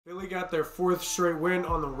Philly got their 4th straight win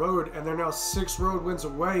on the road, and they're now 6 road wins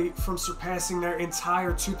away from surpassing their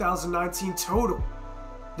entire 2019 total.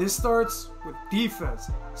 This starts with defense,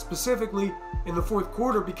 specifically in the 4th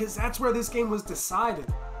quarter, because that's where this game was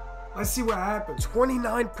decided. Let's see what happened.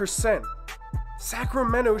 29%.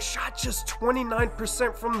 Sacramento shot just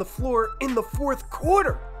 29% from the floor in the 4th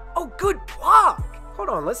quarter. Oh, good block. Hold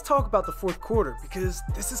on, let's talk about the 4th quarter, because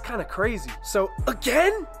this is kind of crazy. So,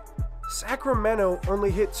 again? Sacramento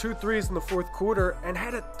only hit 2 threes in the 4th quarter and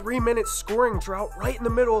had a 3-minute scoring drought right in the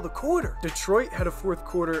middle of the quarter. Detroit had a 4th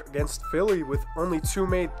quarter against Philly with only 2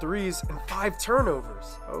 made threes and 5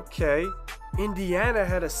 turnovers. Okay. Indiana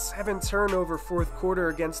had a 7-turnover 4th quarter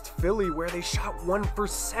against Philly where they shot 1 for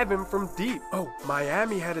 7 from deep. Oh,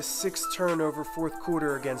 Miami had a 6-turnover 4th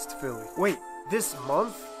quarter against Philly. Wait, this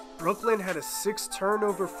month? Brooklyn had a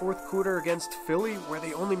 6-turnover 4th quarter against Philly where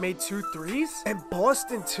they only made 2 threes? And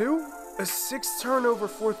Boston too? A 6-turnover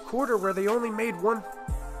 4th quarter where they only made 1...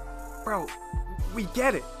 Bro, we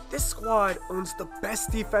get it. This squad owns the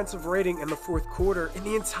best defensive rating in the 4th quarter in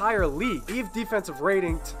the entire league. Leave defensive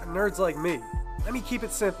rating to the nerds like me. Let me keep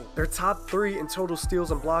it simple. They're top 3 in total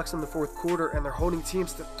steals and blocks in the 4th quarter, and they're holding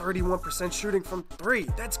teams to 31% shooting from 3.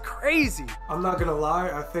 That's crazy. I'm not gonna lie,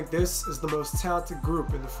 I think this is the most talented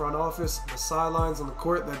group in the front office, the sidelines, and the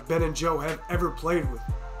court that Ben and Joe have ever played with.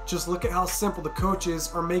 Just look at how simple the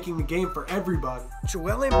coaches are making the game for everybody.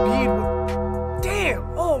 Joel Embiid, damn,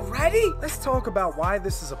 already? Let's talk about why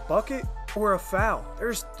this is a bucket or a foul.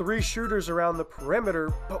 There's 3 shooters around the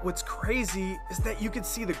perimeter, but what's crazy is that you can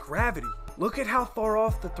see the gravity. Look at how far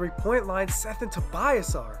off the 3-point line Seth and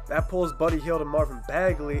Tobias are. That pulls Buddy Hield and Marvin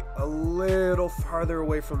Bagley a little farther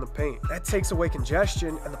away from the paint. That takes away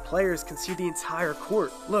congestion, and the players can see the entire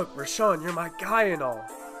court. Look, Rashawn, you're my guy and all,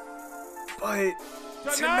 but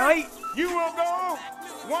tonight you will go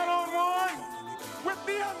one-on-one with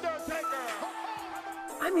The Undertaker.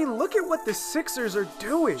 I mean, look at what the Sixers are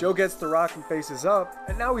doing. Joe gets the rock and faces up,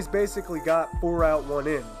 and now he's basically got 4 out, 1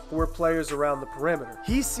 in. 4 players around the perimeter.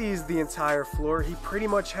 He sees the entire floor. He pretty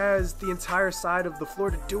much has the entire side of the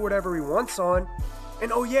floor to do whatever he wants on.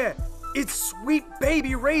 And oh yeah, it's Sweet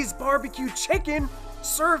Baby Ray's barbecue chicken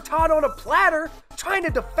served hot on a platter, trying to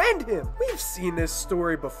defend him. We've seen this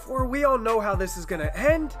story before. We all know how this is gonna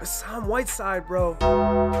end. Hassan Whiteside, bro,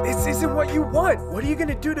 this isn't what you want. What are you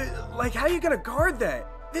gonna do to, like, how are you gonna guard that?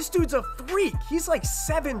 This dude's a freak. He's like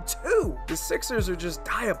 7'2". The Sixers are just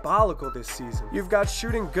diabolical this season. You've got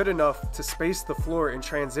shooting good enough to space the floor in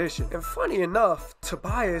transition. And funny enough,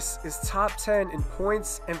 Tobias is top 10 in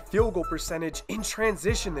points and field goal percentage in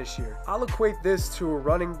transition this year. I'll equate this to a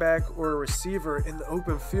running back or a receiver in the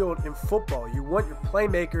open field in football. You want your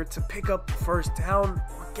playmaker to pick up the first down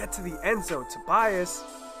or get to the end zone. Tobias,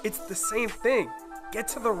 it's the same thing. Get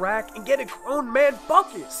to the rack and get a grown man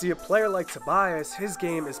bucket. See, a player like Tobias, his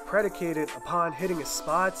game is predicated upon hitting his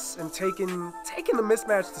spots and taking the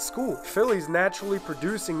mismatch to school. Philly's naturally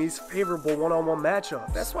producing these favorable one-on-one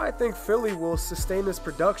matchups. That's why I think Philly will sustain this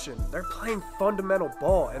production. They're playing fundamental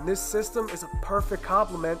ball, and this system is a perfect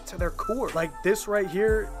complement to their core. Like this right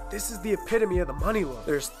here, this is the epitome of the money look.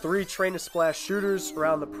 There's 3 train to splash shooters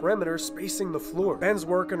around the perimeter spacing the floor. Ben's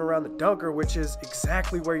working around the dunker, which is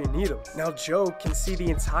exactly where you need him. Now Joe can see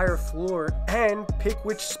the entire floor and pick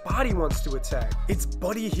which spot he wants to attack. It's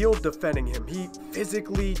Buddy Hield defending him. He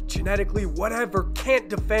physically, genetically, whatever, can't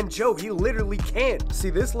defend Joe. He literally can't. See,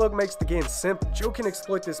 this look makes the game simple. Joe can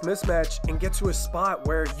exploit this mismatch and get to a spot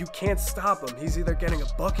where you can't stop him. He's either getting a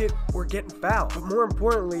bucket or getting fouled. But more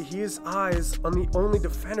importantly, he has eyes on the only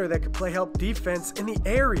defender that could play help defense in the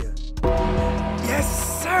area.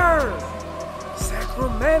 Yes, sir!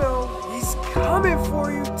 Sacramento, he's coming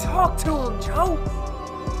for you. Talk to him, Joe.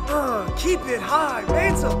 Keep it high.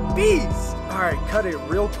 Man's a beast. Alright, cut it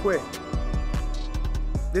real quick.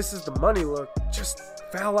 This is the money look, just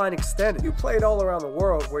foul line extended. You played all around the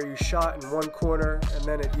world where you shot in one corner and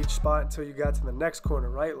then at each spot until you got to the next corner,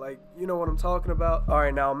 right? Like, you know what I'm talking about?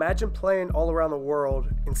 Alright, now imagine playing all around the world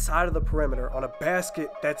inside of the perimeter on a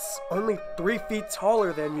basket that's only 3 feet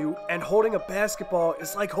taller than you, and holding a basketball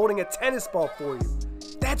is like holding a tennis ball for you.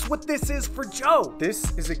 That's what this is for Joe.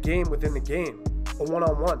 This is a game within the game, a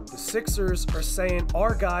one-on-one. The Sixers are saying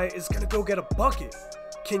our guy is gonna go get a bucket.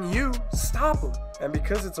 Can you stop him? And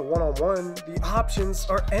because it's a one-on-one, the options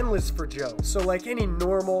are endless for Joe. So like any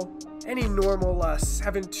normal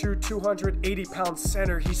 7'2", 280-pound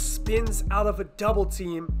center, he spins out of a double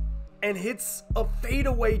team and hits a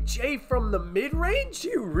fadeaway J from the mid-range? Do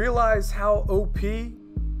you realize how OP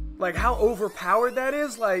Like how overpowered that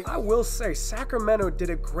is. Like, I will say Sacramento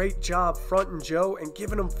did a great job fronting Joe and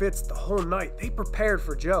giving him fits the whole night. They prepared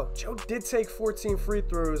for Joe. Joe did take 14 free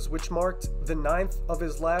throws, which marked the 9th of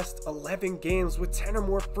his last 11 games with 10 or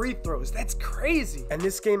more free throws. That's crazy. And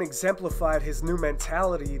this game exemplified his new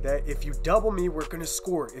mentality that if you double me, we're gonna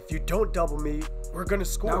score. If you don't double me, we're gonna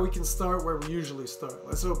score. Now we can start where we usually start.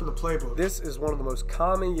 Let's open the playbook. This is one of the most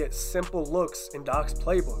common yet simple looks in Doc's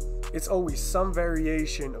playbook. It's always some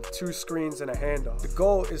variation of 2 screens and a handoff. The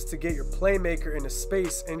goal is to get your playmaker into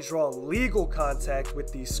space and draw legal contact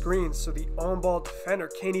with these screens so the on-ball defender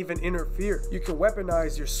can't even interfere. You can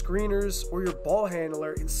weaponize your screeners or your ball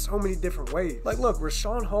handler in so many different ways. Like look,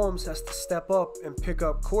 Rashawn Holmes has to step up and pick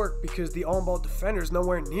up Cork because the on-ball defender's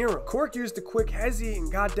nowhere near him. Cork used a quick hezzy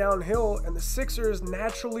and got downhill, and the Sixers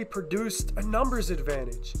naturally produced a numbers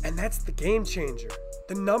advantage. And that's the game changer,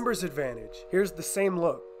 the numbers advantage. Here's the same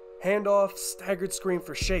look. Handoff, staggered screen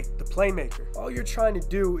for Shake, the playmaker. All you're trying to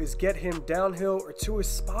do is get him downhill or to his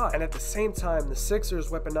spot. And at the same time, the Sixers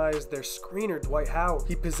weaponize their screener, Dwight Howard.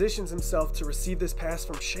 He positions himself to receive this pass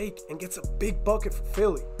from Shake and gets a big bucket for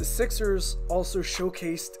Philly. The Sixers also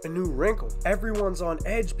showcased a new wrinkle. Everyone's on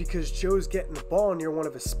edge because Joe's getting the ball near one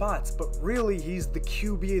of his spots, but really he's the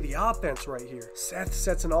QB of the offense right here. Seth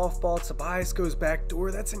sets an off ball, Tobias goes back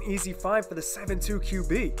door. That's an easy find for the 7-2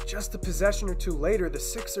 QB. Just a possession or two later, the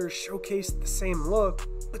Sixers showcased the same look,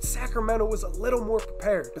 but Sacramento was a little more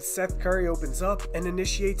prepared. But Seth Curry opens up and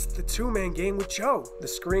initiates the 2-man game with Joe. The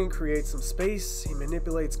screen creates some space, he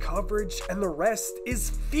manipulates coverage, and the rest is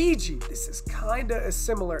Fiji. This is kinda a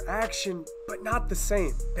similar action, but not the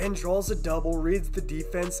same. Ben draws a double, reads the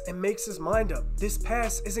defense, and makes his mind up. This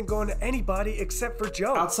pass isn't going to anybody except for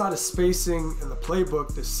Joe. Outside of spacing in the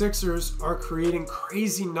playbook, the Sixers are creating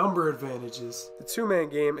crazy number advantages. The 2-man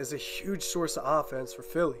game is a huge source of offense for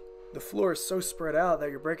Philly. The floor is so spread out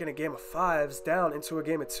that you're breaking a game of 5s down into a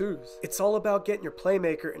game of 2s. It's all about getting your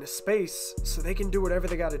playmaker into space so they can do whatever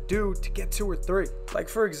they gotta do to get 2 or 3. Like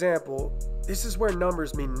for example, this is where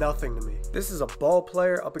numbers mean nothing to me. This is a ball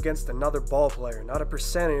player up against another ball player, not a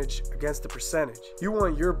percentage against a percentage. You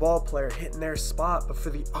want your ball player hitting their spot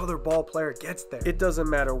before the other ball player gets there. It doesn't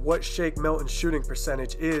matter what Shake Milton's shooting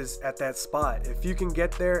percentage is at that spot. If you can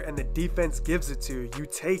get there and the defense gives it to you, you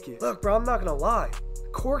take it. Look bro, I'm not gonna lie.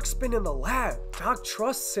 Cork's been in the lab. Doc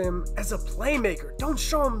trusts him as a playmaker. Don't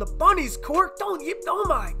show him the bunnies, Cork. Oh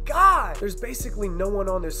my God. There's basically no one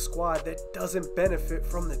on this squad that doesn't benefit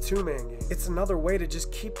from the 2-man game. It's another way to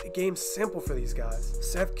just keep the game simple for these guys.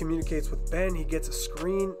 Seth communicates with Ben, he gets a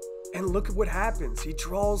screen, and look at what happens. He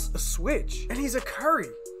draws a switch, and he's a Curry.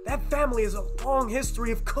 That family has a long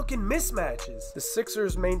history of cooking mismatches. The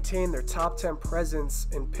Sixers maintain their top 10 presence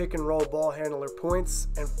in pick and roll ball handler points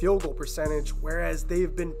and field goal percentage, whereas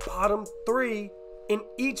they've been bottom 3 in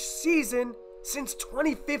each season since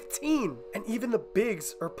 2015. And even the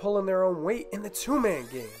bigs are pulling their own weight in the 2-man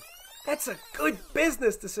game. That's a good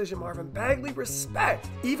business decision, Marvin Bagley. Respect.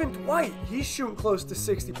 Even Dwight, he's shooting close to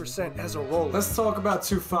 60% as a roller. Let's talk about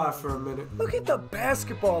 2-5 for a minute. Look at the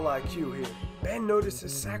basketball IQ here. Ben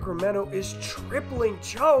notices Sacramento is tripling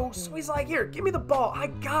Joe, so he's like, here, give me the ball, I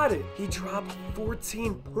got it. He dropped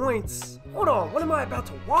 14 points. Hold on, what am I about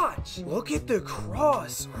to watch? Look at the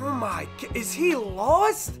cross. Oh my God, is he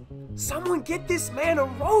lost? Someone get this man a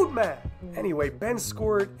roadmap. Anyway, Ben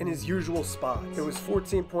scored in his usual spot. It was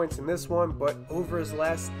 14 points in this one, but over his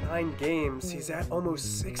last 9 games, he's at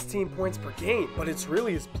almost 16 points per game. But it's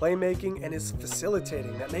really his playmaking and his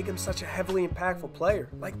facilitating that make him such a heavily impactful player.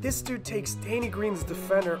 Like this dude takes Danny Green's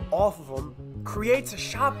defender off of him, creates a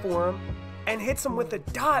shot for him, and hits him with a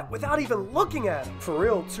dot without even looking at him. For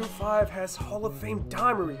real, 2-5 has Hall of Fame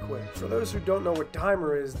dimer equipped. For those who don't know what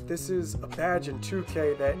dimer is, this is a badge in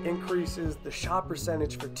 2K that increases the shot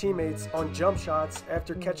percentage for teammates on jump shots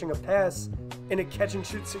after catching a pass in a catch and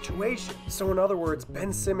shoot situation. So in other words,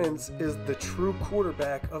 Ben Simmons is the true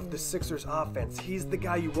quarterback of the Sixers offense. He's the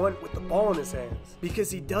guy you want with the ball in his hands because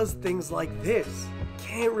he does things like this.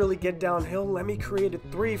 Can't really get downhill, let me create a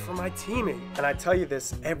 3 for my teammate. And I tell you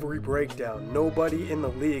this every breakdown, nobody in the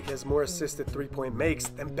league has more assisted 3-point makes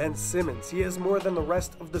than Ben Simmons. He has more than the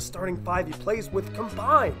rest of the starting 5 he plays with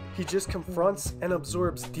combined. He just confronts and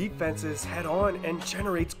absorbs defenses head on and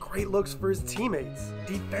generates great looks for his teammates.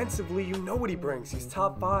 Defensively, you know what he brings. He's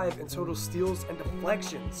top 5 in total steals and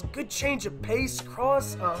deflections. Good change of pace,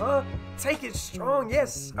 cross, take it strong,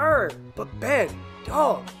 yes sir. But Ben,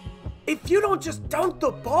 dog, If you don't just dunk the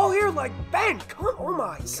ball here, like, Ben, come, oh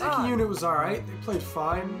my God. Second unit was alright. They played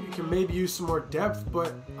fine. You can maybe use some more depth,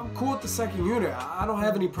 but I'm cool with the second unit. I don't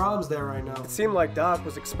have any problems there right now. It seemed like Doc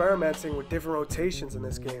was experimenting with different rotations in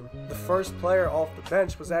this game. The first player off the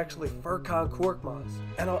bench was actually Furkan Korkmaz.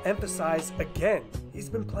 And I'll emphasize again, he's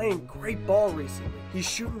been playing great ball recently. He's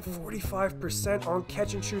shooting 45% on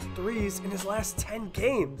catch and shoot threes in his last 10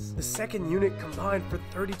 games. The second unit combined for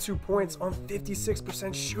 32 points on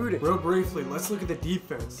 56% shooting. Real briefly, let's look at the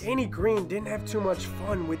defense. Danny Green didn't have too much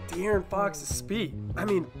fun with De'Aaron Fox's speed. I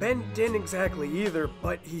mean, Ben didn't exactly either,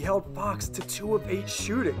 but he held Fox to 2 of 8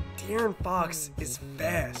 shooting. De'Aaron Fox is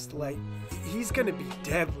fast, like, he's gonna be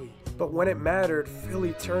deadly. But when it mattered,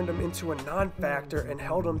 Philly turned him into a non-factor and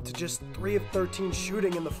held him to just 3 of 13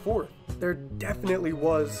 shooting in the fourth. There definitely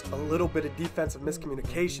was a little bit of defensive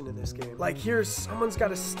miscommunication in this game. Like here, someone's got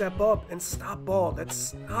to step up and stop ball.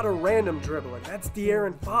 That's not a random dribbling. That's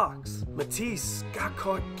De'Aaron Fox. Matisse got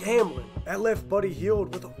caught gambling. That left Buddy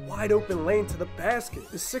Hield with a wide open lane to the basket.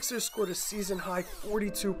 The Sixers scored a season-high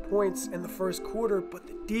 42 points in the first quarter, but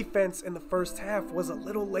the defense in the first half was a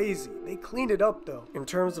little lazy. They cleaned it up though. In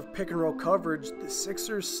terms of pick and roll coverage, the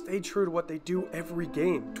Sixers stayed true to what they do every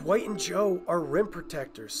game. Dwight and Joe are rim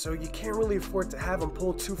protectors, so you can't really afford to have them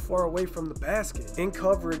pull too far away from the basket. In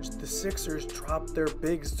coverage, the Sixers drop their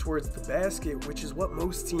bigs towards the basket, which is what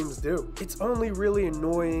most teams do. It's only really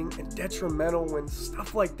annoying and detrimental when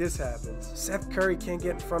stuff like this happens. Seth Curry can't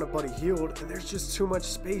get in front of Buddy Hield, and there's just too much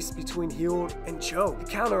space between Hield and Joe. The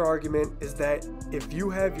counter argument is that if you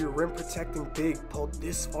have your rim protecting big pulled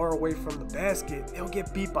this far away from the basket, they'll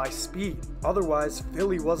get beat by speed. Otherwise,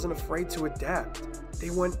 Philly wasn't afraid to adapt. They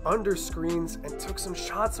went under screens and took some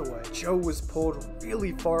shots away. Joe was pulled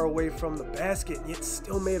really far away from the basket and yet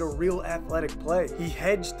still made a real athletic play. He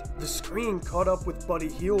hedged the screen, caught up with Buddy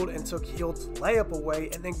Hield and took Hield's layup away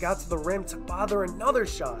and then got to the rim to bother another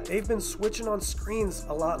shot. They've been switching on screens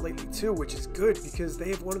a lot lately too, which is good because they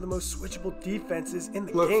have one of the most switchable defenses in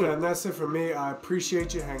the game. Look, fam, that's it for me. I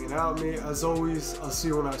appreciate you hanging out with me. As always, I'll see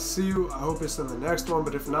you when I see you. I hope it's in the next one,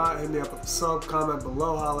 but if not, hit me up with a sub, comment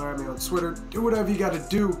below, holler at me on Twitter. Do whatever you got to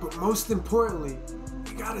do, but most importantly,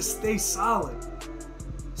 you gotta stay solid.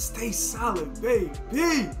 Stay solid, baby.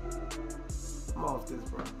 I'm off this,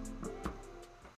 bro.